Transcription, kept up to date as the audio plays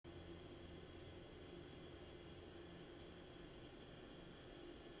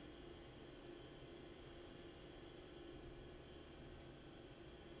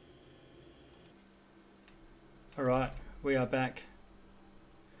right, we are back.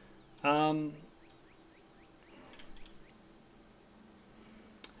 When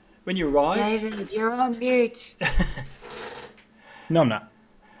you arrive... David, you're on mute. No, I'm not.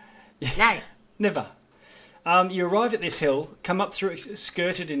 No. Never. You arrive at this hill, come up through it,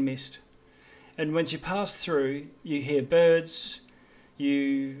 skirted in mist, and once you pass through, you hear birds.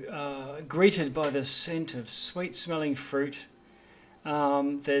 You are greeted by the scent of sweet-smelling fruit.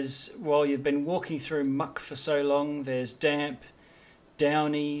 While you've been walking through muck for so long, there's damp,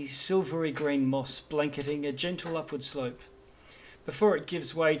 downy, silvery green moss blanketing a gentle upward slope before it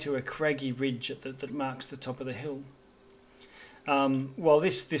gives way to a craggy ridge that marks the top of the hill. While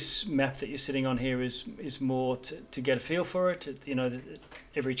this map that you're sitting on here is more to get a feel for it.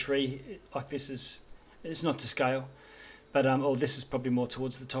 Every tree like this it's not to scale, but this is probably more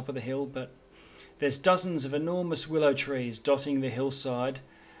towards the top of the hill. But there's dozens of enormous willow trees dotting the hillside,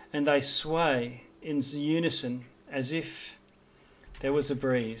 and they sway in unison as if there was a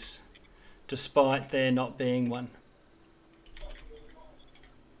breeze, despite there not being one.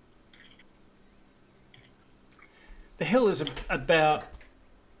 The hill is about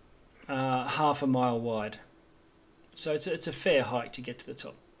half a mile wide, so it's a fair hike to get to the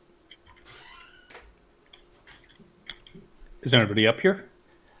top. Is anybody up here?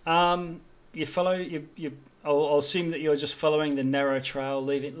 You follow I'll assume that you're just following the narrow trail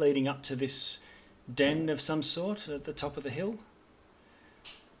leading up to this den of some sort at the top of the hill.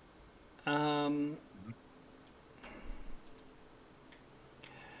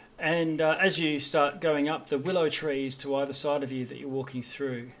 And as you start going up, the willow trees to either side of you that you're walking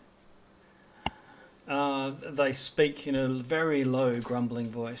through, they speak in a very low, grumbling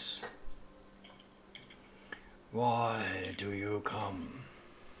voice. Why do you come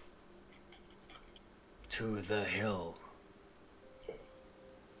to the hill?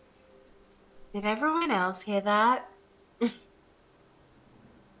 Did everyone else hear that?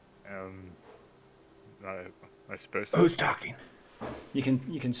 I suppose so. Who's talking? You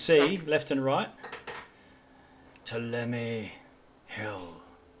can see left and right. Telemi Hill.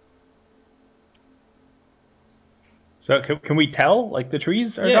 So can we tell? Like the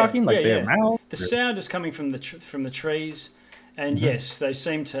trees are talking? Like they're mouth? The sound is coming from the trees, and yes, they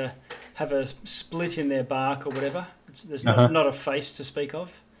seem to have a split in their bark or whatever. There's not a face to speak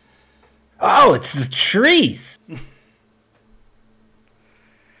of. Oh, it's the trees.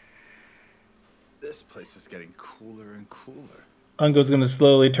 This place is getting cooler and cooler. Ungo's gonna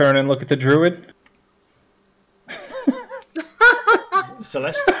slowly turn and look at the druid.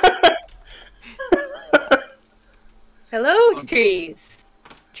 Celeste. Hello, trees.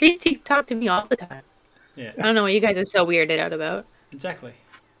 Trees talk to me all the time. Yeah. I don't know what you guys are so weirded out about. Exactly.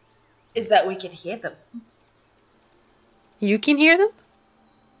 Is that we can hear them? You can hear them?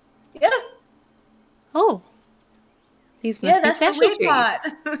 Yeah. Oh. These must be That's the special weird trees.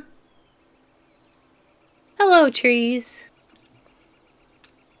 part. Hello, trees.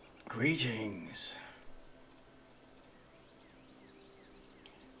 Greetings.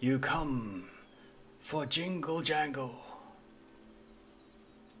 You come for Jingle Jangle.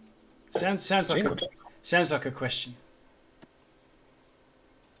 Sounds like a question.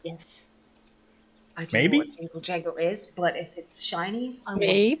 Yes. I don't Maybe? know what Jingle Jangle is, but if it's shiny, I want it.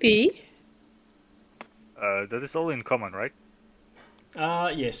 Maybe. That is all in common, right?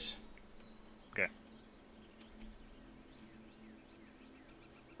 Yes. Okay.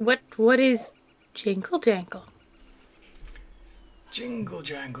 What is Jingle Jangle? Jingle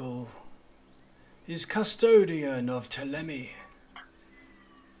Jangle is custodian of Telemi.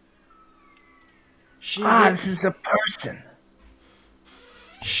 This is a person.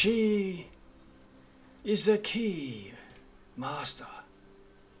 She is a key master.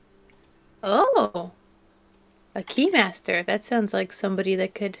 Oh. A keymaster. That sounds like somebody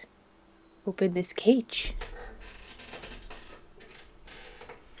that could open this cage.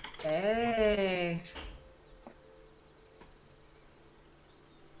 Hey.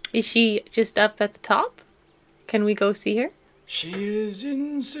 Is she just up at the top? Can we go see her? She is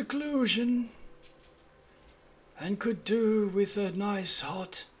in seclusion and could do with a nice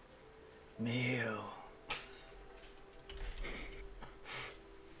hot meal.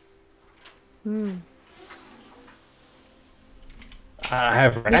 I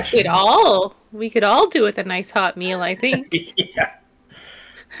have We rations. could all do with a nice hot meal, I think. Yeah.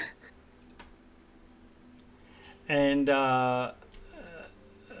 And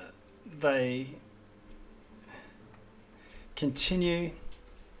they continue.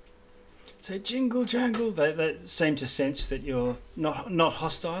 So Jingle Jangle, they seem to sense that you're not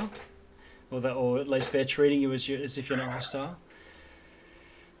hostile, or at least they're treating you as if you're not hostile.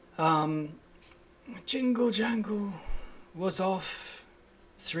 Jingle Jangle was off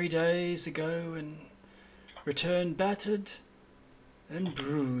 3 days ago and returned battered and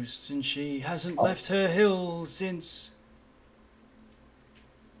bruised, and she hasn't left her hill since.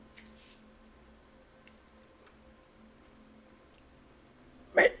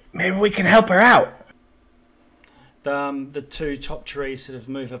 Maybe we can help her out. The two top trees sort of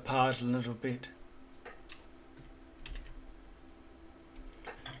move apart a little bit.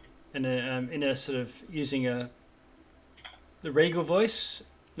 And in a sort of using the regal voice,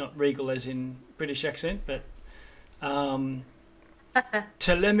 not regal as in British accent, but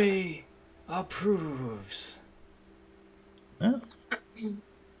Telemi approves. Huh?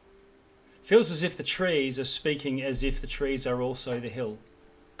 Feels as if the trees are speaking as if the trees are also the hill.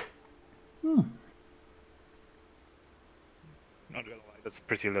 Not gonna lie, that's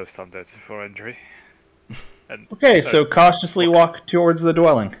pretty low standard for entry. And, Okay, so cautiously walk towards the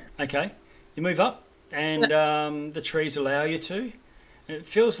dwelling. Okay, you move up, and the trees allow you to. And it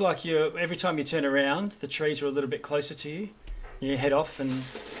feels like every time you turn around, the trees are a little bit closer to you. You head off, and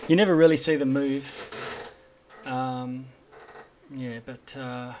you never really see them move. But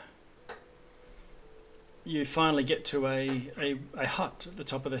you finally get to a hut at the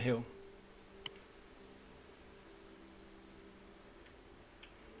top of the hill.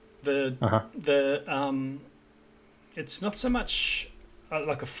 It's not so much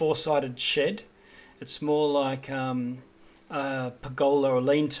like a four-sided shed. It's more like a pergola or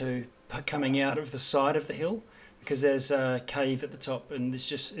lean-to coming out of the side of the hill, because there's a cave at the top, and this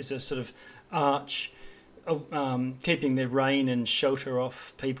just is a sort of arch, keeping the rain and shelter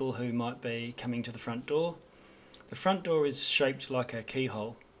off people who might be coming to the front door. The front door is shaped like a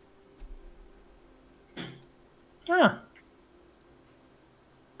keyhole. Ah.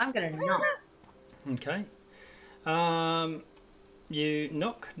 I'm gonna knock. Okay. You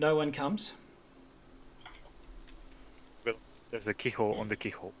knock, no one comes. well, there's a keyhole on the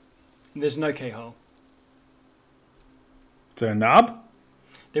keyhole. There's no keyhole. Is there a knob?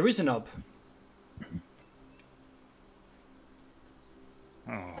 There is a knob.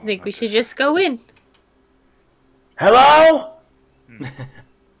 Oh, I think we should just go in. Hello?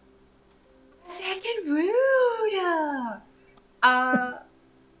 Second rude.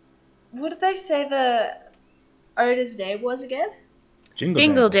 What did they say the owner's name was again?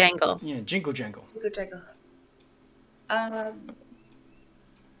 Jingle jangle. Yeah, Jingle Jangle. Good jingle.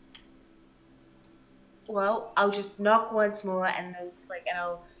 Well, I'll just knock once more, and then it's like, and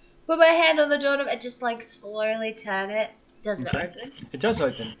I'll put my hand on the door and just like slowly turn it. Does it Okay. open? It does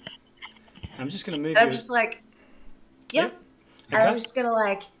open. I'm just going to move I'm you. just like, yep. And Okay. I'm just gonna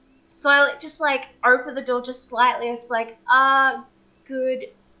like slowly, just like open the door just slightly. It's like, good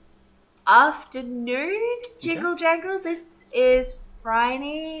afternoon, Jingle Jangle. This is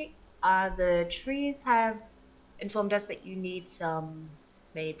Bryony. The trees have informed us that you need some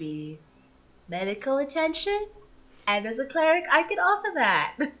maybe medical attention, and as a cleric, I can offer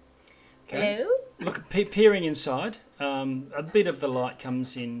that. Okay. Hello. Look, peering inside, a bit of the light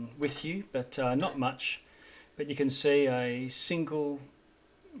comes in with you, but not much. But you can see a single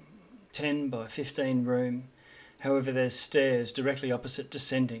 10 by 15 room. However, there's stairs directly opposite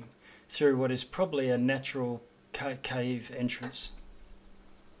descending through what is probably a natural cave entrance.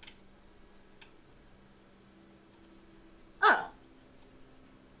 Oh.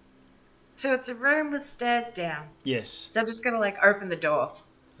 So it's a room with stairs down. Yes. So I'm just gonna like open the door.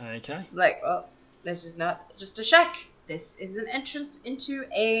 Okay. Like, well, this is not just a shack. This is an entrance into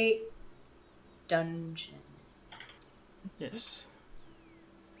a dungeon. Yes.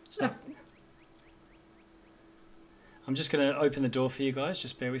 I'm just going to open the door for you guys.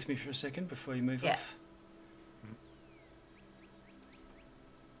 Just bear with me for a second before you move Yeah. off.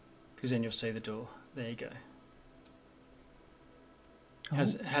 Because then you'll see the door. There you go.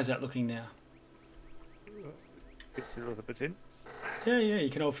 How's that looking now? It's a little bit in. Yeah, you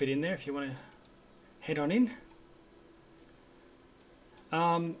can all fit in there if you want to head on in.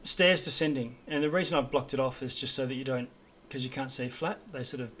 Stairs descending, and the reason I've blocked it off is just so that you don't, because you can't see flat. They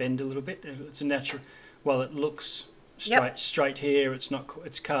sort of bend a little bit. It's a natural. Well, it looks straight here. It's not.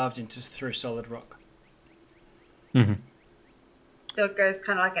 It's carved into through solid rock. Mm-hmm. So it goes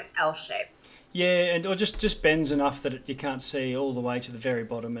kind of like an L shape. Yeah, or just bends enough that you can't see all the way to the very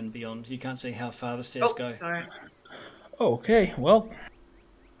bottom and beyond. You can't see how far the stairs go. Sorry. Okay, well,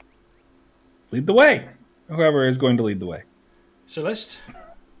 lead the way. Whoever is going to lead the way. Celeste,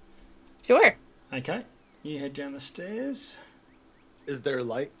 Sure. okay, you head down the stairs. Is there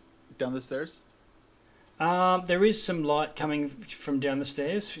light down the stairs? There is some light coming from down the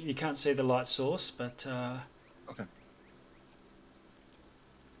stairs. You can't see the light source, but Okay.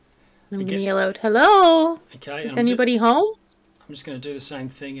 I'm You gonna get- yell out, "Hello! Okay. Is and anybody home?" I'm just going to do the same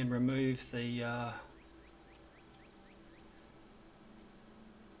thing and remove the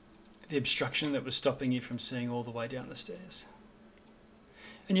obstruction that was stopping you from seeing all the way down the stairs.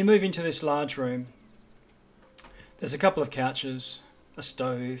 And you move into this large room. There's a couple of couches, a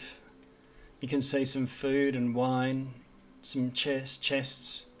stove. You can see some food and wine, some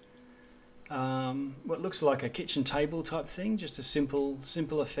chests. What looks like a kitchen table type thing, just a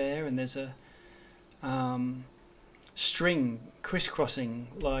simple affair. And there's a string crisscrossing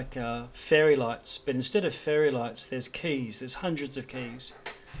like fairy lights, but instead of fairy lights, there's keys. There's hundreds of keys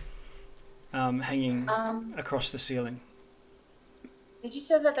hanging across the ceiling. Did you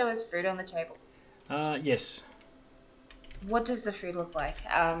say that there was food on the table? Yes. What does the food look like?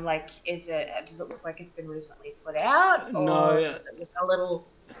 Does it look like it's been recently put out? Or No, does it look a little...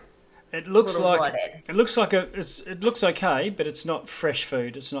 It looks little like rotted? it looks like it looks okay, but it's not fresh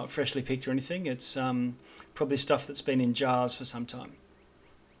food. It's not freshly picked or anything. It's probably stuff that's been in jars for some time.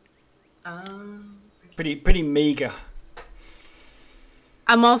 Pretty meager.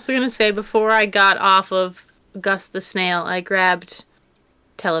 I'm also gonna say before I got off of Gus the Snail, I grabbed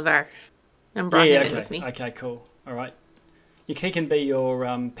Televar and brought him in with me. Okay, cool. All right. He can be your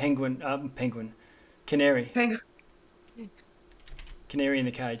canary. Canary in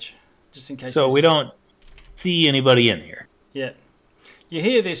the cage, just in case. So we don't see anybody in here. Yeah. You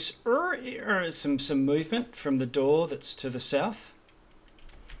hear this some movement from the door that's to the south,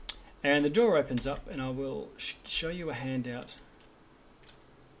 and the door opens up, and I will show you a handout.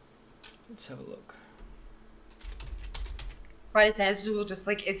 Let's have a look. Right, its will just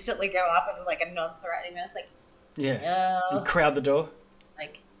like instantly go up and like a non-threatening manner. It's like, Yeah. no. You crowd the door.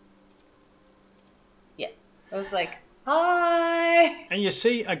 Like, yeah. I was like, hi. And you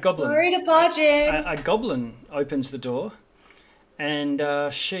see a goblin. Sorry to barge in. A goblin opens the door, and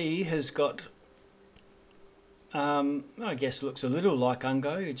she has got, I guess, looks a little like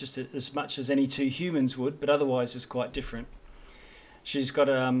Ungo, just as much as any two humans would, but otherwise is quite different. She's got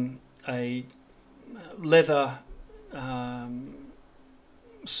a leather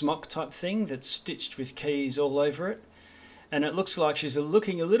smock type thing that's stitched with keys all over it, and it looks like she's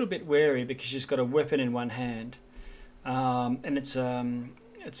looking a little bit wary because she's got a weapon in one hand, and it's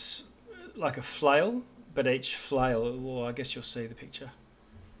like a flail, but each flail, well, I guess you'll see the picture,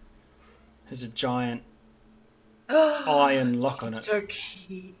 has a giant iron lock on it. So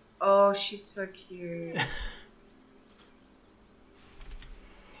cute. Oh, she's so cute.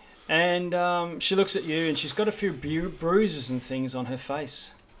 And she looks at you, and she's got a few bruises and things on her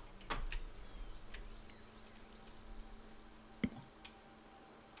face.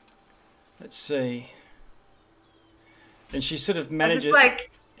 Let's see. And she sort of manages.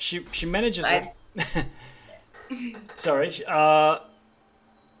 Like, she manages. Sorry. What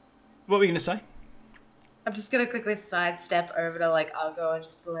were you going to say? I'm just gonna quickly sidestep over to like Argo and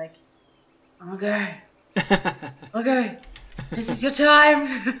just be like, Argo, Argo, this is your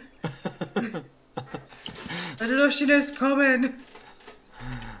time. I don't know if she knows common.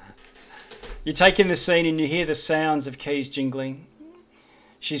 You take in the scene and you hear the sounds of keys jingling.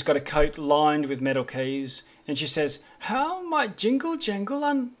 She's got a coat lined with metal keys, and she says, "How might Jingle Jangle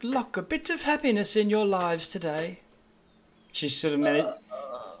unlock a bit of happiness in your lives today?" She sort of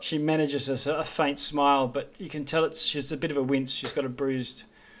she manages a faint smile, but you can tell she's a bit of a wince. She's got a bruised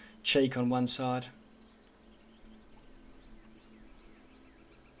cheek on one side.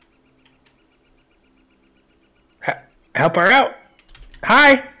 Help her out.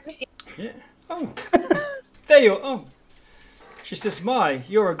 Hi. Yeah. Oh, there you are. Oh, she says, "My,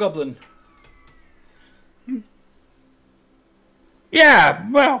 you're a goblin." Yeah,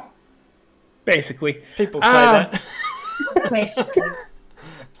 well, basically. People say that. Basically.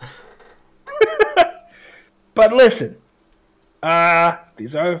 But listen,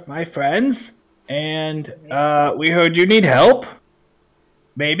 these are my friends, and we heard you need help.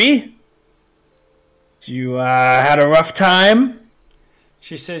 Maybe? You had a rough time?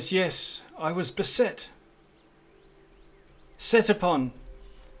 She says, "Yes, I was beset. Set upon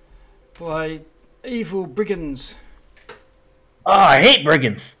by evil brigands, Oh, I hate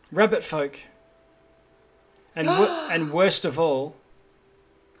brigands. rabbit folk, and and worst of all,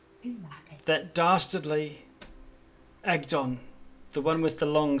 that dastardly Agdon, the one with the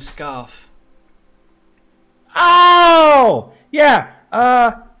long scarf." Oh! Yeah,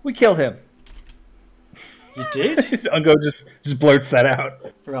 we killed him. You did? Ungo just blurts that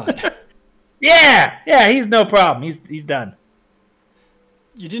out. Right. Yeah, he's no problem. He's done.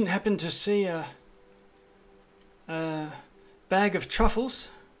 You didn't happen to see a bag of truffles?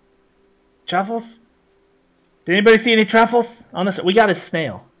 Truffles? Did anybody see any truffles on this? We got a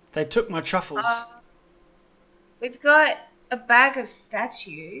snail. They took my truffles. We've got a bag of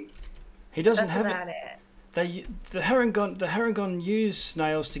statues. He doesn't That's have about it. it. The Harengon use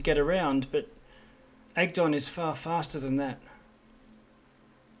snails to get around, but Agdon is far faster than that.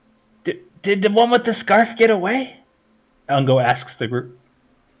 Did the one with the scarf get away? Ungo asks the group.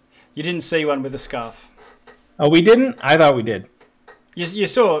 You didn't see one with a scarf. Oh, we didn't? I thought we did. You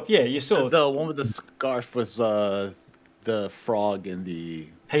saw, yeah, you saw. The one with the scarf was the frog in the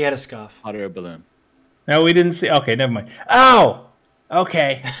He had a scarf. hot air balloon. No, we didn't see. Okay, never mind. Oh,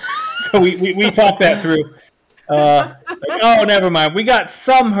 okay. So we talked that through. Oh, never mind. We got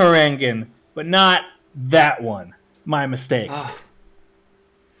some Harengon, but not that one. My mistake. Ah.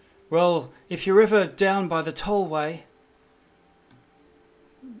 Well, if you're ever down by the tollway,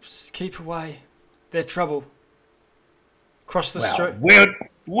 just keep away. They're trouble. Cross the street.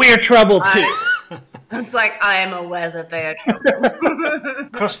 We're trouble too. It's like I am aware that they are trouble.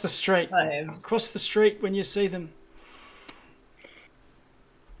 Cross the street. I am. Cross the street when you see them.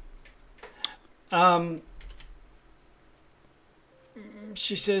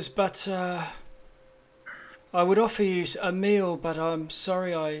 She says, but I would offer you a meal, but I'm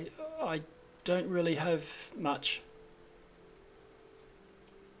sorry, I don't really have much.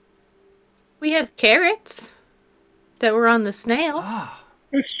 We have carrots that were on the snail. Ah,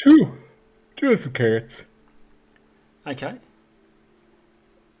 It's true. Give us some carrots. okay.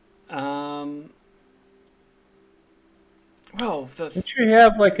 Well, Don't you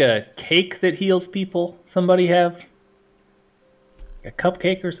have like a cake that heals people? Somebody have? A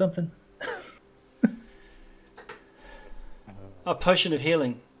cupcake or something? a potion of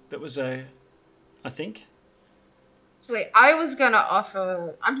healing. That was I think. So wait, I was gonna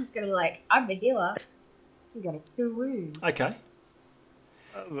offer. I'm just gonna be like, I'm the healer. You got a 2 wounds. Okay.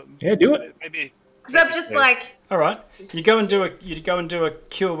 Yeah, do it. Maybe. Because I'm just like, All right. You go and do a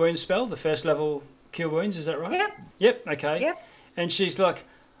cure wound spell, the first level cure wounds. Is that right? yep, Yep. Okay. yep. And she's like,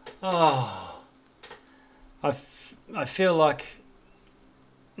 oh, I feel like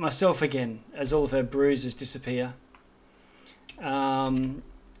myself again as all of her bruises disappear. And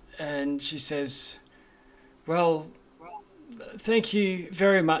she says, well, thank you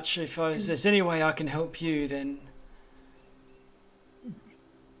very much. If there's any way I can help you, then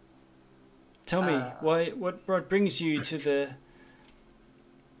tell me what brings you to the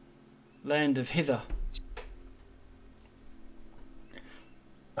land of Hither.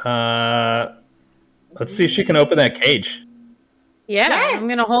 Let's see if she can open that cage. Yeah, Yes! I'm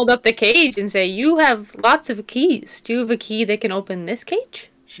gonna hold up the cage and say, you have lots of keys. Do you have a key that can open this cage?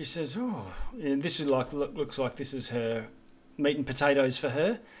 She says, oh, and this is looks like this is her meat and potatoes for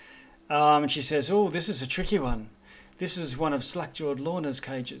her. And she says, oh, this is a tricky one. This is one of Slackjawed Lorna's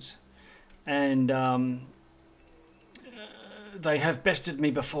cages. And they have bested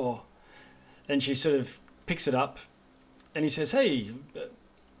me before. And she sort of picks it up. And he says, hey,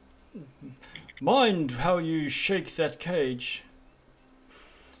 mind how you shake that cage.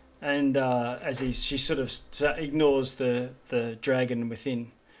 And as she sort of ignores the dragon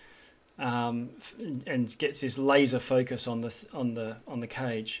within, and gets this laser focus on the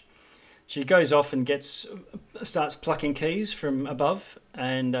cage, she goes off and starts plucking keys from above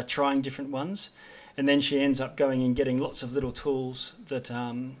and trying different ones, and then she ends up going and getting lots of little tools that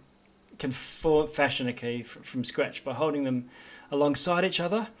can fashion a key from scratch by holding them alongside each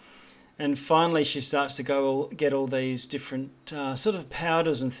other. And finally, she starts to get all these different sort of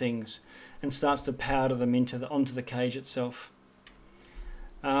powders and things, and starts to powder them onto the cage itself.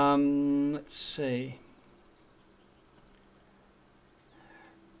 Let's see.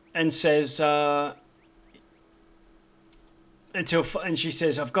 And says and she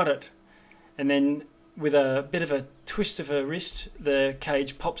says, "I've got it." And then, with a bit of a twist of her wrist, the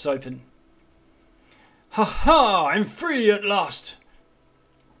cage pops open. Ha ha! I'm free at last.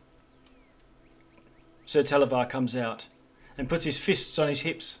 Sir Televar comes out and puts his fists on his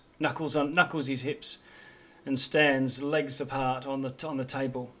hips, knuckles his hips, and stands legs apart on the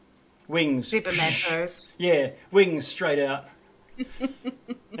table, wings. Superman pose. Yeah, wings straight out,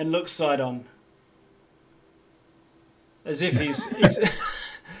 and looks side on, as if he's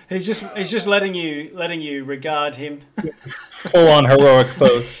just letting you regard him. Full on heroic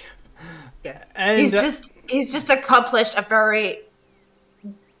pose. Yeah, And he's just accomplished a very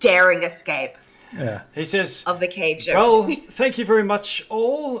daring escape Yeah. he says, of the cage. well, thank you very much,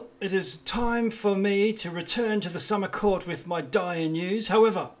 all. It is time for me to return to the summer court with my dire news.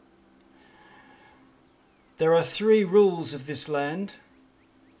 However, there are 3 rules of this land: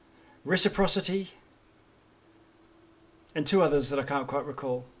 reciprocity, and 2 others that I can't quite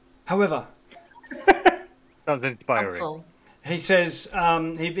recall. However, Sounds inspiring. Helpful. he says,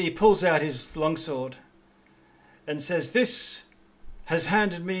 he pulls out his longsword and says, "This has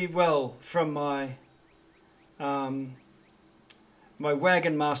handed me well from my my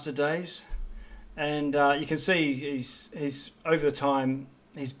wagon master days." And you can see he's over the time,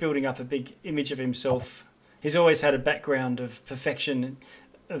 he's building up a big image of himself. He's always had a background of perfection,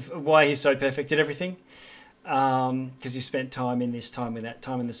 of why he's so perfect at everything. Because he spent time in this, time in that,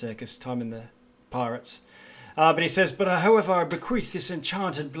 time in the circus, time in the pirates. But he says, "But however, I bequeath this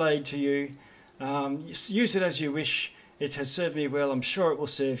enchanted blade to you. Use it as you wish. It has served me well. I'm sure it will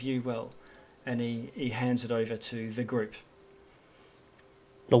serve you well." And he hands it over to the group.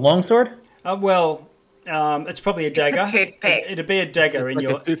 The longsword? It's probably a dagger. toothpick. It'd be a dagger in like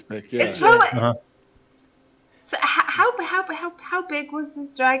your. a toothpick. Yeah. It's probably. Uh-huh. So how big was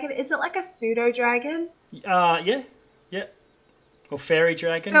this dragon? Is it like a pseudo dragon? Yeah, or fairy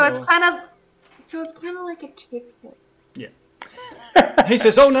dragon. So it's kind of like a toothpick. Yeah. He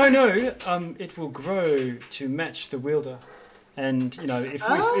says, "Oh no! It will grow to match the wielder, and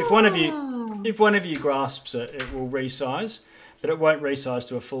if one of you grasps it, it will resize, but it won't resize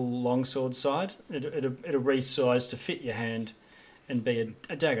to a full longsword side. It'll resize to fit your hand, and be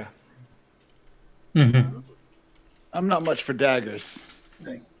a dagger." Mm-hmm. I'm not much for daggers.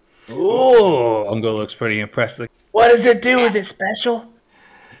 Oh, Ungo looks pretty impressed. Like, what does it do? Is it special?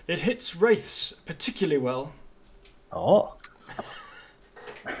 It hits wraiths particularly well. Oh.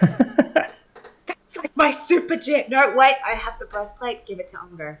 It's like my super jet. No, wait, I have the breastplate. Give it to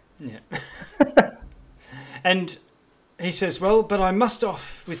Unger. Yeah. And he says, "Well, but I must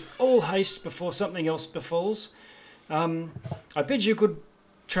off with all haste before something else befalls. I bid you good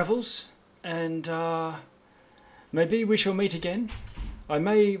travels, and maybe we shall meet again. I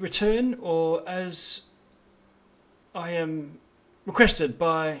may return, or as I am requested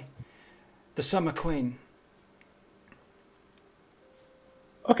by the Summer Queen."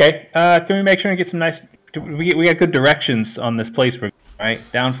 Okay. Can we make sure and get some nice? We got good directions on this place, right?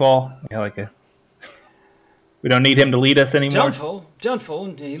 Downfall. We don't need him to lead us anymore. Downfall,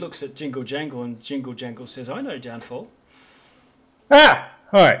 and he looks at Jingle Jangle, and Jingle Jangle says, "I know Downfall. Ah,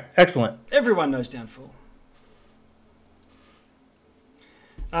 all right, excellent. Everyone knows Downfall."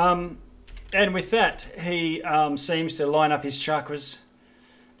 And with that, he seems to line up his chakras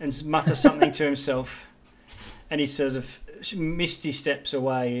and mutter something to himself, and he sort of misty steps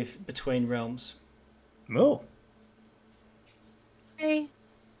away between realms. Oh. Hey.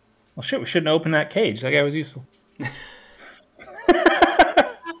 Well, shit, we shouldn't open that cage. That guy was useful.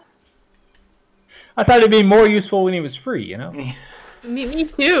 I thought it'd be more useful when he was free, Me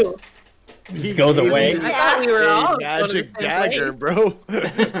too. He just goes away. I thought we were all magic going to the same dagger, place. bro.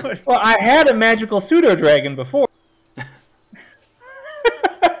 Well, I had a magical pseudo dragon before.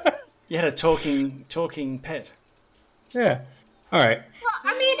 You had a talking pet. Yeah. All right. Well,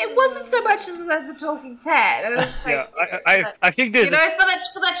 I mean, it wasn't so much as a talking pet. It was like, Yeah, I think there's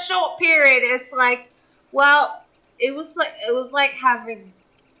for that short period, it's like, well, it was like having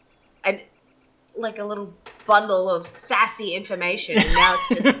a little bundle of sassy information, and now it's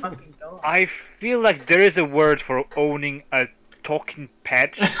just fucking gone. I feel like there is a word for owning a talking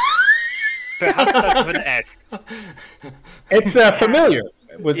pet. Perhaps that's with an S. It's familiar.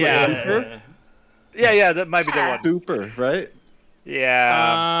 Yeah, that might be the one. Super, right?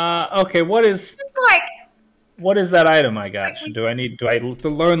 Yeah. Okay. What is Like, that item I got? Do I to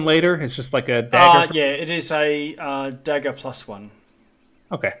learn later? It's just like a dagger. Yeah, it is a dagger +1.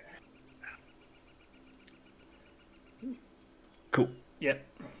 Okay. Cool. Yep.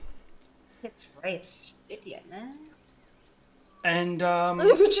 it's right, it's idiot, man. And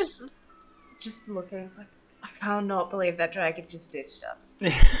Just looking, it's like, I cannot believe that dragon just ditched us.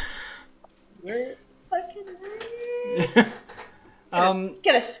 You're fucking right.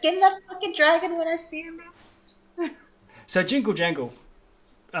 Gonna skin that fucking dragon when I see him next. so Jingle Jangle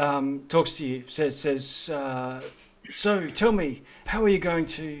talks to you, says, "So tell me, how are you going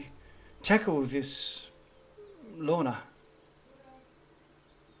to tackle this Lorna?"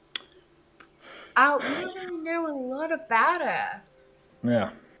 We don't really know a lot about her.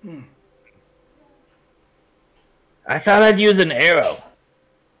 Yeah. I thought I'd use an arrow.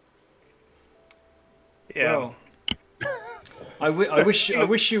 Yeah. Well, I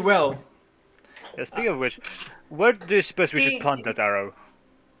wish you well. Yeah, speaking of which, where do you suppose we should plant that arrow?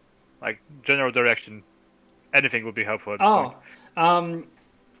 Like, general direction. Anything would be helpful at this point.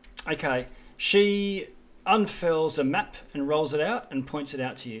 Okay. She unfurls a map and rolls it out and points it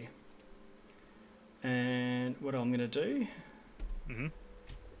out to you. And what I'm going to do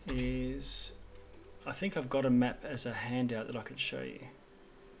is, I think I've got a map as a handout that I could show you.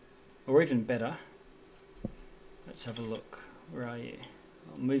 Or even better, let's have a look. Where are you?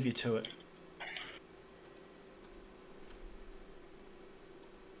 I'll move you to it.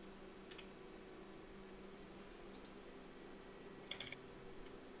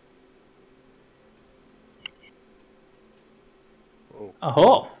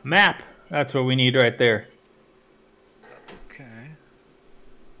 Oh, map. That's what we need right there. Okay.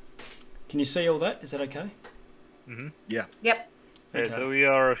 Can you see all that? Is that okay? Yeah. Yep. Okay, Okay. so we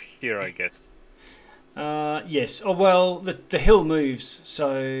are here, I guess. Yes. Oh well, the hill moves.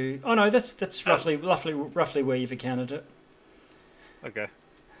 So no, that's roughly where you've encountered it. Okay.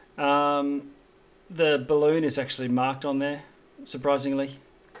 The balloon is actually marked on there, surprisingly.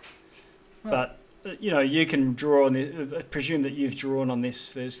 But you can draw on the. I presume that you've drawn on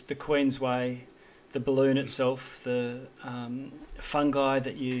this. There's the Queensway, the balloon itself, the fungi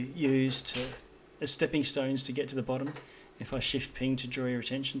that you use as stepping stones to get to the bottom. If I shift ping to draw your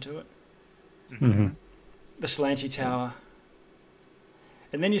attention to it. Mm-hmm. The slanty tower.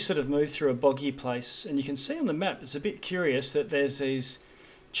 And then you sort of move through a boggy place, and you can see on the map, it's a bit curious that there's these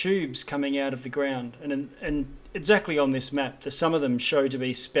tubes coming out of the ground, and exactly on this map, some of them show to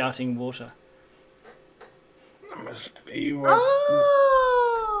be spouting water. Must be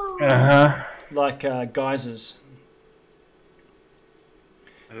Oh. Like geysers.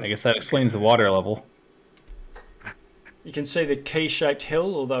 I guess that explains the water level. You can see the key-shaped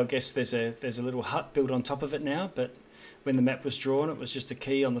hill, although I guess there's a little hut built on top of it now, but when the map was drawn, it was just a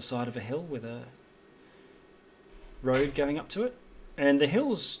key on the side of a hill with a road going up to it. And the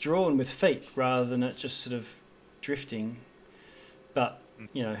hill's drawn with feet rather than it just sort of drifting. But,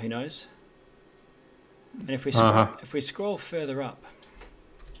 who knows? And if we scroll further up,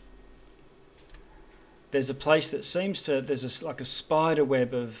 there's a place that seems to... There's like a spider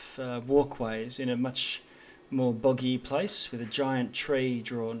web of walkways in a much more boggy place with a giant tree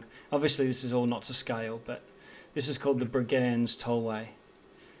drawn. Obviously, this is all not to scale, but this is called the Brigand's Tollway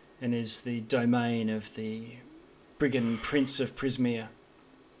and is the domain of the brigand Prince of Prismere,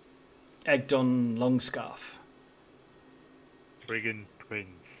 Agdon Longscarf. Brigand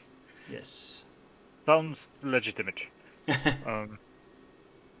Prince. Yes. Sounds legitimate.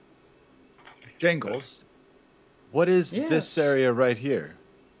 Jangles, what is this area right here?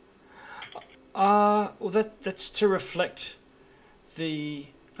 Well, that's to reflect the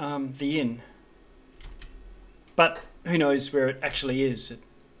inn. But who knows where it actually is? It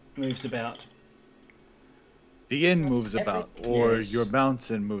moves about. The inn moves about, or Yes. your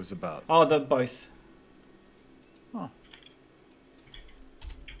mountain moves about. Oh, they're both.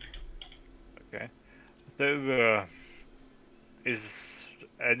 Okay. So, is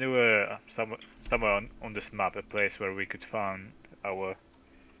anywhere somewhere on this map a place where we could find our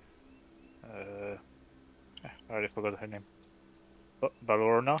I already forgot her name.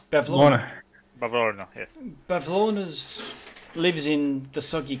 Bavlorna? Bavlorna, yes. Bavlorna lives in the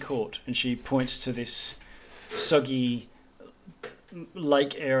Soggy Court, and she points to this soggy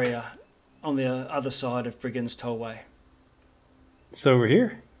lake area on the other side of Brigand's Tollway. So we're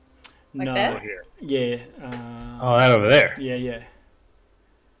here? Like No. that? Here. Yeah. Oh, that over there. Yeah.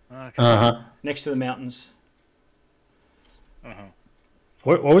 Okay. Uh-huh. Next to the mountains. Uh-huh.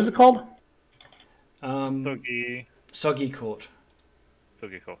 What was it called? Soggy Court.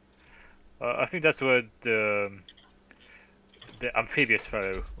 Soggy Court. I think that's where the amphibious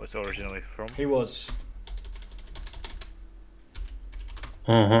fellow was originally from. He was.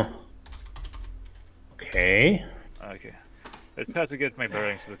 Uh-huh. Okay. Okay. Let's try to get my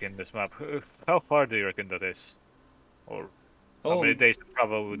bearings looking this map. How far do you reckon that is? Or how many days of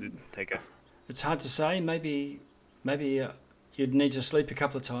travel would it take us? It's hard to say. Maybe you'd need to sleep a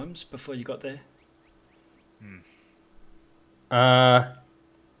couple of times before you got there. Are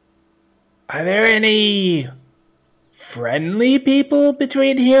there any friendly people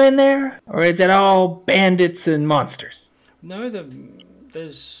between here and there? Or is it all bandits and monsters? No,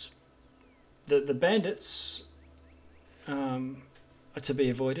 there's the bandits are to be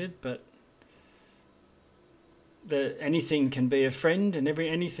avoided, but anything can be a friend and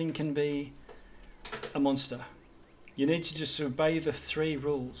anything can be a monster. You need to just obey the 3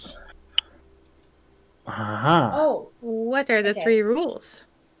 rules. Uh-huh. Oh. What are the Okay. 3 rules?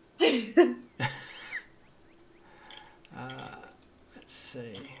 Let's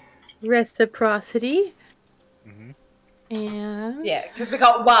see. Reciprocity. Mm-hmm. And Yeah, because we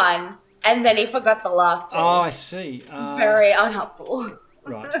got 1, and then he forgot the last 2. Oh, I see. Very unhelpful.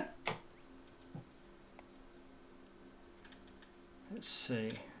 Right. Let's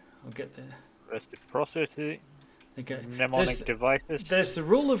see. I'll get there. Reciprocity, Okay. mnemonic devices. There's the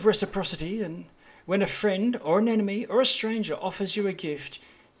rule of reciprocity, and when a friend or an enemy or a stranger offers you a gift,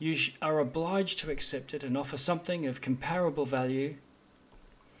 you are obliged to accept it and offer something of comparable value,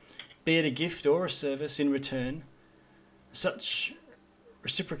 be it a gift or a service, in return. Such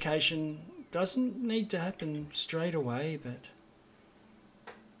reciprocation doesn't need to happen straight away, but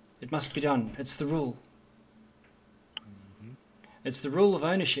it must be done. It's the rule. It's the rule of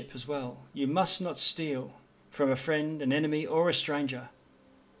ownership as well. You must not steal from a friend, an enemy, or a stranger.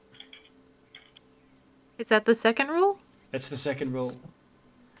 Is that the second rule? That's the second rule.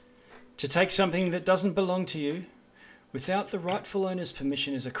 To take something that doesn't belong to you without the rightful owner's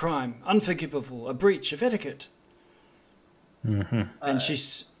permission is a crime, unforgivable, a breach of etiquette. Mm-hmm. And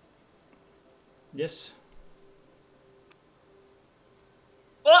she's... Yes?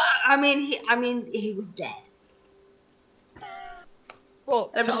 Well, I mean, he was dead.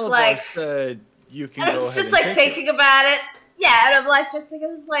 Well, I'm just Talavar like- said you can And I go was ahead just and like take it. thinking about it. Yeah, and I'm like just thinking,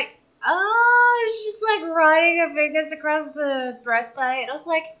 I was like, oh, she's just like running her fingers across the breastplate. I was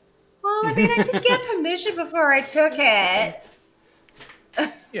like, well, I mean, I did get permission before I took it.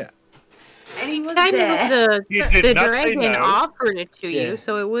 Yeah. And he was Kind dead. of He did the not say dragon no. offered it to Yeah. you,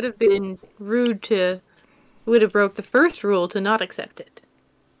 so it would have been rude to, would have broke the first rule to not accept it.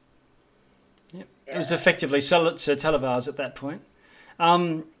 Yep. It was effectively sell it to Talavar's at that point.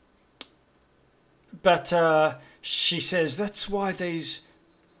 But she says that's why these...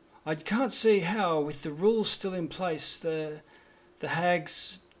 I can't see how, with the rules still in place, the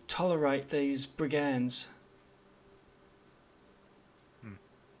hags tolerate these brigands.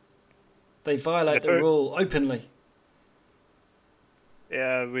 They violate the The third- rule openly.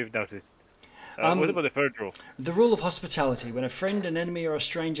 Yeah, we've noticed. Um, What about the third rule? The rule of hospitality. When a friend, an enemy, or a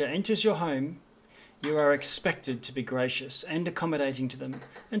stranger enters your home, you are expected to be gracious and accommodating to them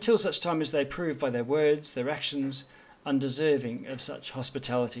until such time as they prove by their words, their actions, undeserving of such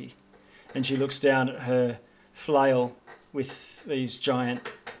hospitality. And she looks down at her flail with these giant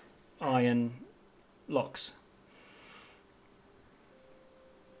iron locks.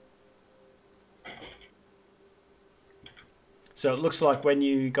 So it looks like when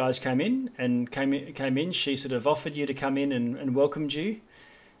you guys came in, she sort of offered you to come in and welcomed you,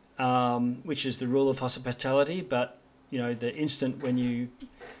 which is the rule of hospitality. But you know, the instant when you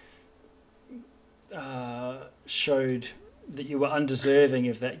showed that you were undeserving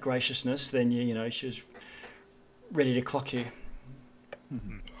of that graciousness, then you know she was ready to clock you.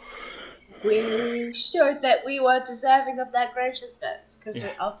 We showed that we were deserving of that graciousness because we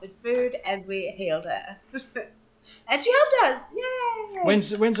Yeah. offered food and we healed her. And she helped us! Yay! When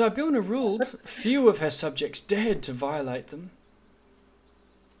Zybulna ruled, few of her subjects dared to violate them.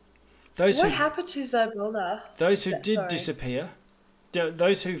 Those What who happened to Zybulna? Those who Yeah, did sorry. disappear,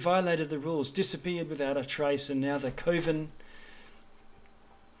 those who violated the rules disappeared without a trace, and now the coven...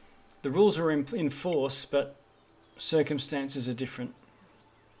 The rules are in force, but circumstances are different.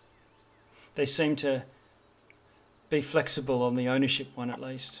 They seem to be flexible on the ownership one, at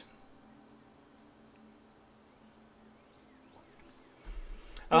least.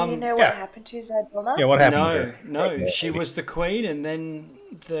 Do you know what yeah. happened to Zybulna? Yeah, what happened? No, she was the queen, and then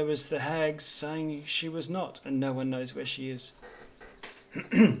there was the hags saying she was not, and no one knows where she is.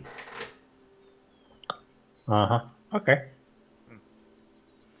 Uh-huh. Okay.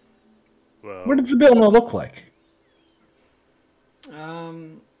 Well, What did Zybulna look like?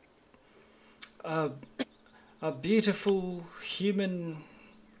 A beautiful human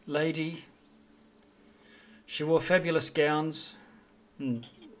lady. She wore fabulous gowns.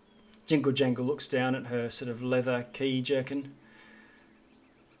 Jingle Jangle looks down at her sort of leather key jerkin.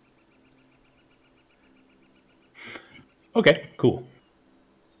 Okay, cool.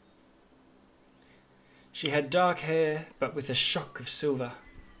 She had dark hair, but with a shock of silver.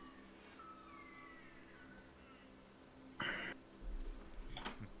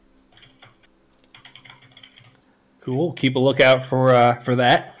 Cool. Keep a lookout for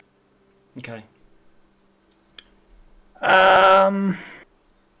that. Okay.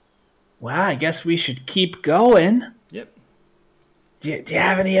 Well, I guess we should keep going. Yep. Do you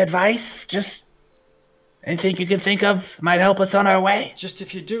have any advice? Just anything you can think of might help us on our way. Just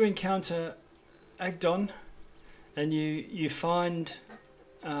if you do encounter Agdon, and you find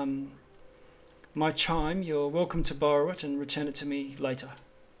my chime, you're welcome to borrow it and return it to me later.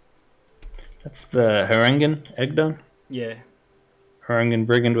 That's the Harengan Egdon? Yeah. Harengan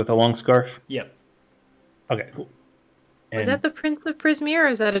brigand with a long scarf? Yep. Okay, cool. Was that the Prince of Prismere, or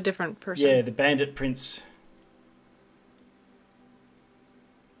is that a different person? Yeah, the bandit prince.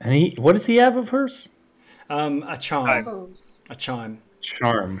 And what does he have of hers? A chime. Rose. A chime.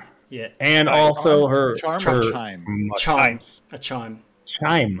 Charm. Yeah. And also her... Charm her or chime? Chime. A chime.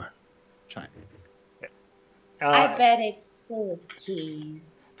 Chime. Chime. I bet it's full of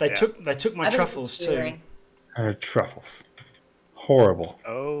keys. They took my truffles too. Truffles. Horrible.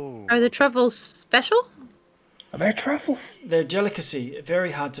 Oh. Are the truffles special? Are there truffles? They're a delicacy,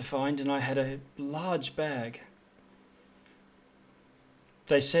 very hard to find, and I had a large bag.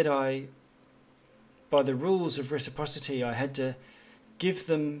 They said by the rules of reciprocity, I had to give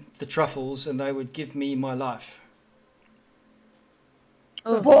them the truffles and they would give me my life.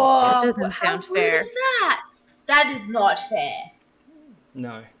 Oh, Whoa, that doesn't sound how rude fair. is that? That is not fair.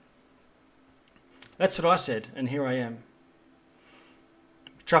 No. That's what I said, and here I am.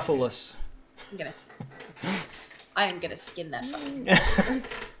 Truffleless. I am gonna skin that fucker.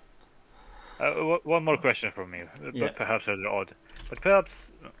 One more question from me, but perhaps a little odd. But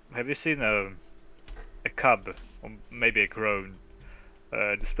perhaps, have you seen a cub, or maybe a crone,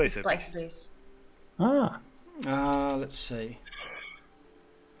 displacer beast? Let's see.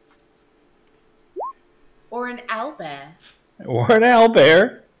 Or an owlbear. Or an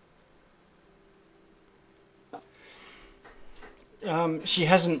owlbear. She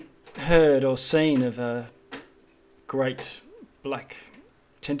hasn't heard or seen of a great black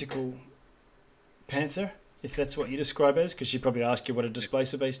tentacle panther, if that's what you describe as, because she'd probably ask you what a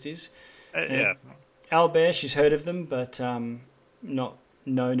displacer beast is. Yeah. Owlbear, she's heard of them, but not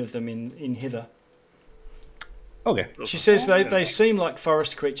known of them in hither. Okay. She says they seem like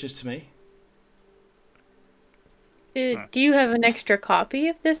forest creatures to me. Do you have an extra copy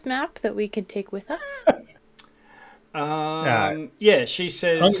of this map that we can take with us? Yeah, she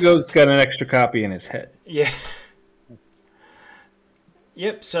says... Ungo's got an extra copy in his head. Yeah.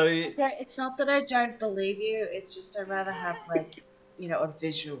 Yep, so... It's not that I don't believe you, it's just I'd rather have, a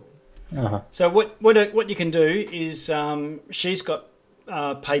visual. Uh-huh. So what you can do is she's got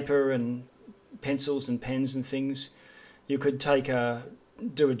paper and pencils and pens and things. You could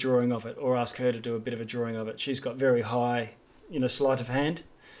do a drawing of it, or ask her to do a bit of a drawing of it. She's got very high, sleight of hand,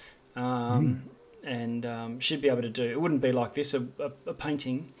 and she'd be able to do. It wouldn't be like this, a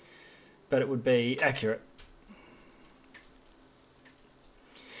painting, but it would be accurate.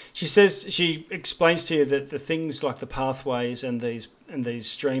 She explains to you that the things like the pathways and these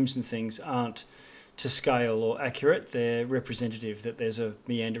streams and things aren't to scale or accurate. They're representative, that there's a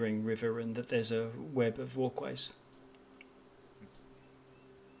meandering river and that there's a web of walkways.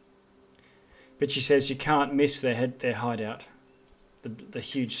 But she says you can't miss their hideout, the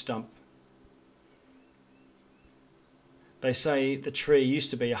huge stump. They say the tree used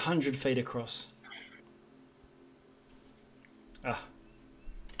to be 100 feet across.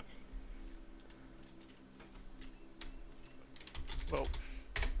 Well,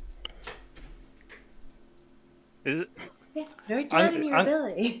 is it? Yeah, very doubting your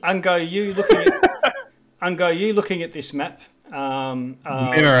ability. Ungo, you looking at this map?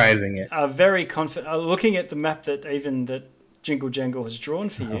 Memorizing it. Are very confident. Looking at the map that Jingle Jangle has drawn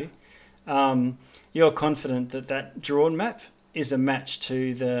for you, you're confident that drawn map is a match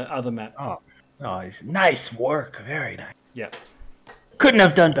to the other map. Oh, nice work. Very nice. Yeah. Couldn't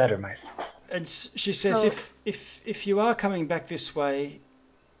have done better myself. She says if you are coming back this way,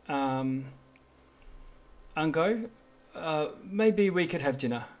 Ungo, maybe we could have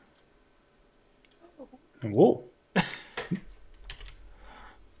dinner. Whoa.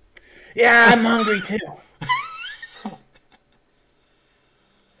 Yeah, I'm hungry too.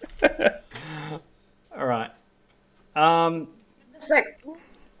 All right. It's like,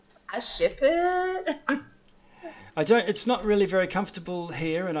 I ship it. I don't. It's not really very comfortable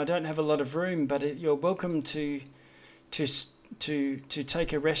here, and I don't have a lot of room. But you're welcome to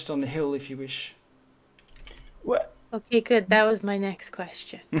take a rest on the hill if you wish. What? Okay, good. That was my next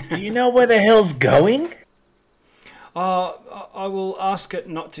question. Do you know where the hill's going? I will ask it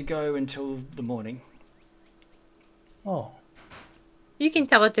not to go until the morning. Oh. You can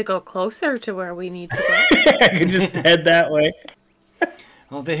tell it to go closer to where we need to go. I can just head that way.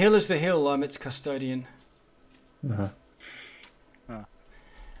 Well, the hill is the hill. I'm its custodian.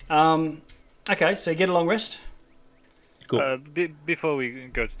 Okay, so get a long rest. Cool. Before we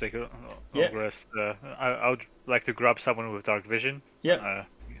go to take a long rest, I would like to grab someone with dark vision. Yep.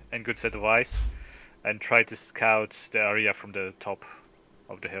 And good set of eyes, and try to scout the area from the top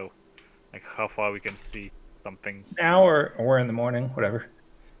of the hill, like how far we can see something. Now or in the morning, whatever.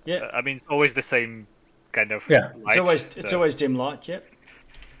 Yeah. I mean, it's always the same kind of. Yeah. Light, it's always dim light. Yep.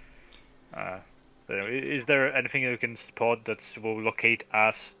 So is there anything you can spot that will locate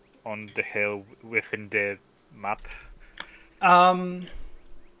us on the hill within the map? I'll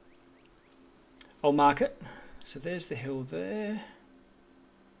mark it. So there's the hill there.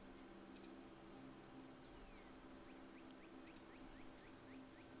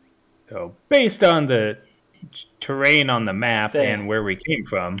 So based on the terrain on the map There. and where we came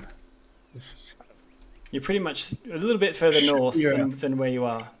from. You're pretty much a little bit further north Yeah. than where you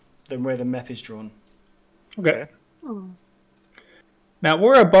are, than where the map is drawn. Okay. Now,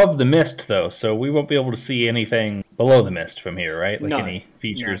 we're above the mist, though, so we won't be able to see anything below the mist from here, right? Like No. any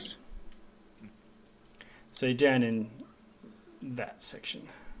features? So you're down in that section.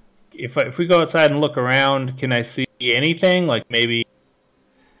 If we go outside and look around, can I see anything? Like maybe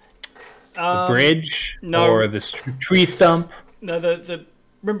the bridge no. or the tree stump? No,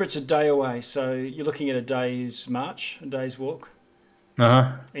 remember it's a day away, so you're looking at a day's march, a day's walk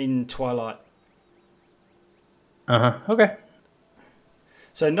Uh-huh. in twilight. Uh-huh. Okay.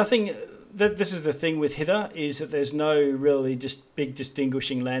 So nothing. This is the thing with Hither, is that there's no really just big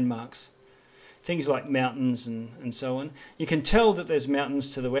distinguishing landmarks. Things like mountains and so on. You can tell that there's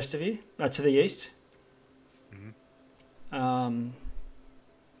mountains to the west of you, to the east. But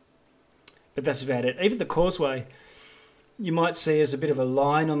that's about it. Even the causeway, you might see as a bit of a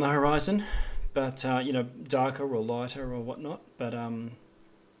line on the horizon, but darker or lighter or whatnot. But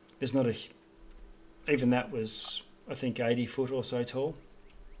there's not a. Even that was, I think, 80 foot or so tall.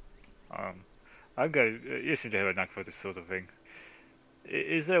 You seem to have a knack for this sort of thing.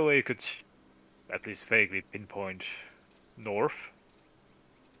 Is there a way you could at least vaguely pinpoint north?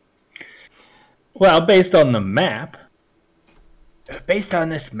 Well, based on the map, based on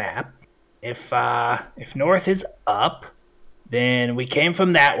this map, if north is up, then we came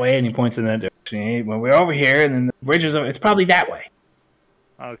from that way, and he points in that direction. When we're over here, and then the bridge is over, it's probably that way.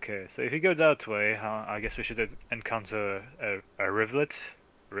 Okay, so if you go that way, I guess we should encounter a rivulet.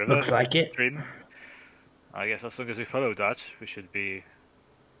 River? Looks like it. Stream. I guess as long as we follow that, we should be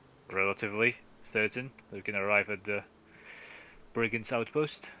relatively certain that we can arrive at the Brigand's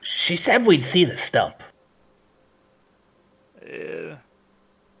outpost. She said we'd see the stump.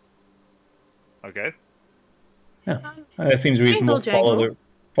 Okay. Yeah. That seems reasonable.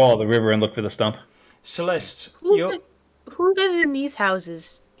 Follow the river and look for the stump. Celeste, Who lives in these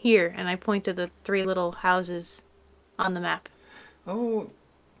houses here? And I point to the 3 little houses on the map. Oh,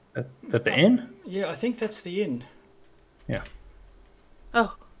 At the inn? yeah, I think that's the inn. Yeah.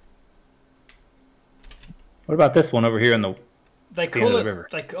 Oh, What about this one over here in the They end call of it. the river?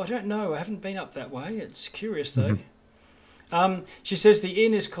 I don't know. I haven't been up that way. It's curious though. She says the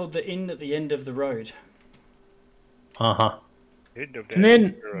inn is called the Inn at the End of the Road. Uh-huh. And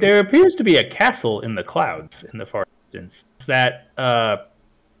then there appears to be a castle in the clouds in the far distance. Is that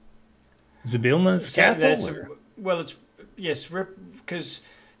Zybilna's castle? It's yes, because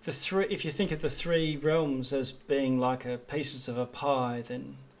the 3. If you think of the 3 realms as being like pieces of a pie,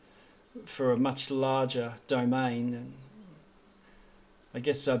 then for a much larger domain, and I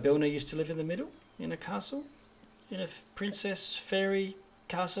guess Zybilna used to live in the middle in a castle, in a princess fairy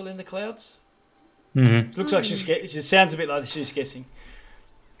castle in the clouds. Mm-hmm. It looks like it sounds a bit like she's guessing.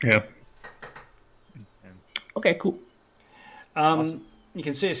 Yeah. Okay, cool. Awesome. You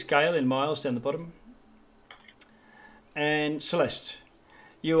can see a scale in miles down the bottom. And Celeste,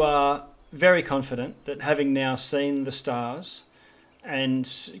 you are very confident that having now seen the stars and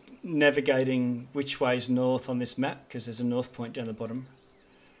navigating which way is north on this map, because there's a north point down the bottom,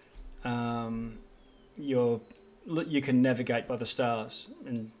 you can navigate by the stars,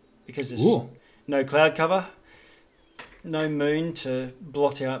 and because there's no cloud cover, no moon to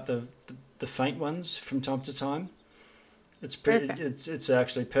blot out the faint ones from time to time. It's pretty. It's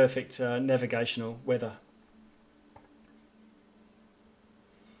actually perfect navigational weather.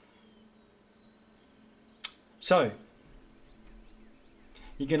 So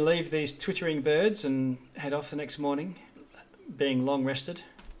you can leave these twittering birds and head off the next morning, being long rested,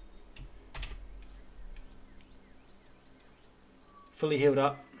 fully healed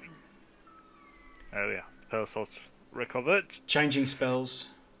up. Oh yeah, Pearl's recovered. Changing spells.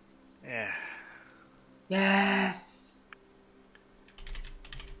 Yeah. Yes.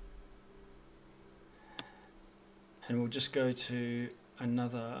 And we'll just go to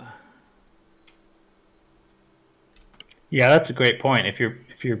another. Yeah, that's a great point. If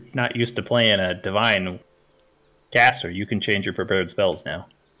you're not used to playing a divine caster, you can change your prepared spells now.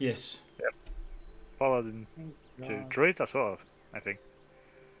 Yes. Yep. Paladin to druid as well, I think.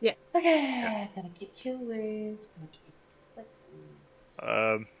 Yeah. Okay. Gotta get your words.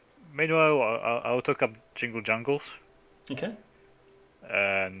 Meanwhile, I'll talk up Jingle Jungles. Okay.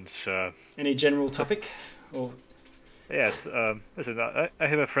 And any general topic, or? Yes. Listen, I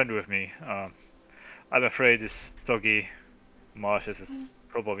have a friend with me. I'm afraid this soggy marshes is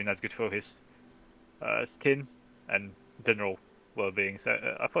probably not good for his skin and general well-being.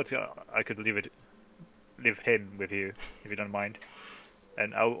 So I thought I could leave him with you, if you don't mind.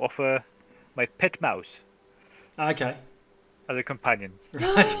 And I'll offer my pet mouse Okay. as a companion.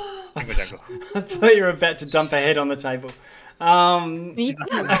 Right. Jingle jangle. I thought you were about to dump a head on the table. Me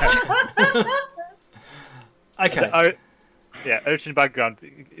too. Okay. Urchin background.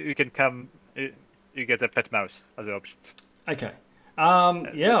 You can come. You get a pet mouse as an option. Okay.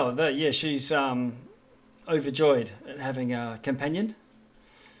 She's overjoyed at having a companion.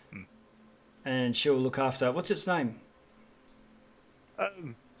 And she'll look after... What's its name?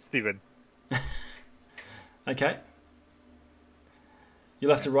 Steven. Okay.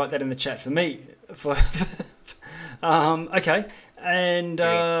 You'll have to write that in the chat for me. Okay. And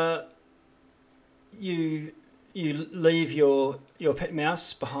you leave your pet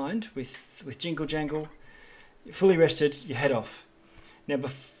mouse behind with Jingle Jangle. You're fully rested, you head off. Now,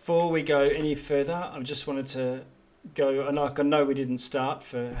 before we go any further, I just wanted to go, and I know we didn't start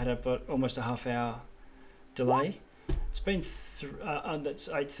had about almost a half hour delay. It's been that's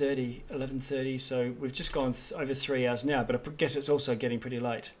 8:30, 11:30, so we've just gone over 3 hours now, but I guess it's also getting pretty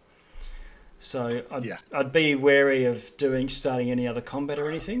late. So I'd be wary of starting any other combat or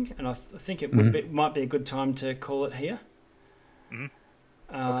anything, and I think it might be a good time to call it here.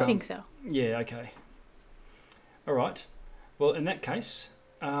 I think so. Yeah, okay. All right. Well, in that case,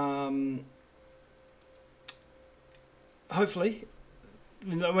 hopefully,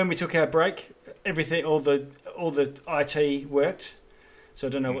 when we took our break, all the IT worked. So I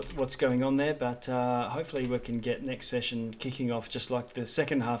don't know what's going on there, but hopefully we can get next session kicking off just like the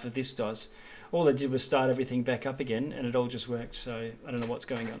second half of this does. All they did was start everything back up again, and it all just worked. So I don't know what's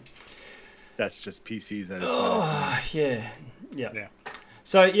going on. That's just PCs at its finest. Yeah.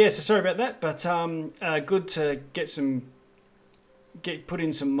 So sorry about that, but good to put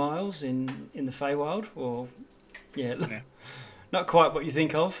in some miles in the Feywild, or not quite what you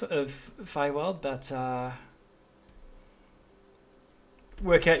think of Feywild, but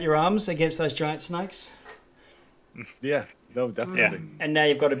work out your arms against those giant snakes. Yeah, no, definitely. Yeah. And now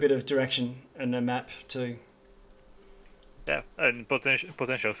you've got a bit of direction and a map too. Yeah, and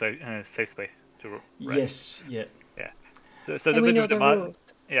potential safe space to rest. Yes, yeah. So the we bit know with the the mouse. rules.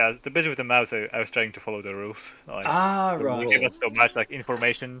 Yeah, the bit with the mouse. I was trying to follow the rules. Like, Right. We got so much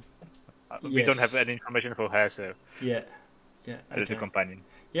information. We don't have Yes. any information for her, so Yeah. as a Okay. companion.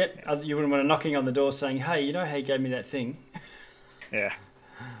 Yep. You wouldn't want to knocking on the door saying, "Hey, you know how you gave me that thing?" Yeah.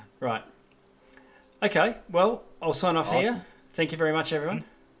 Right. Okay. Well, I'll sign off Awesome. here. Thank you very much, everyone.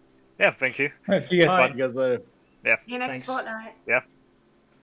 Yeah. Thank you. All right, see you guys. Bye. You guys later. Yeah. See you next Thanks. fortnight. Yeah.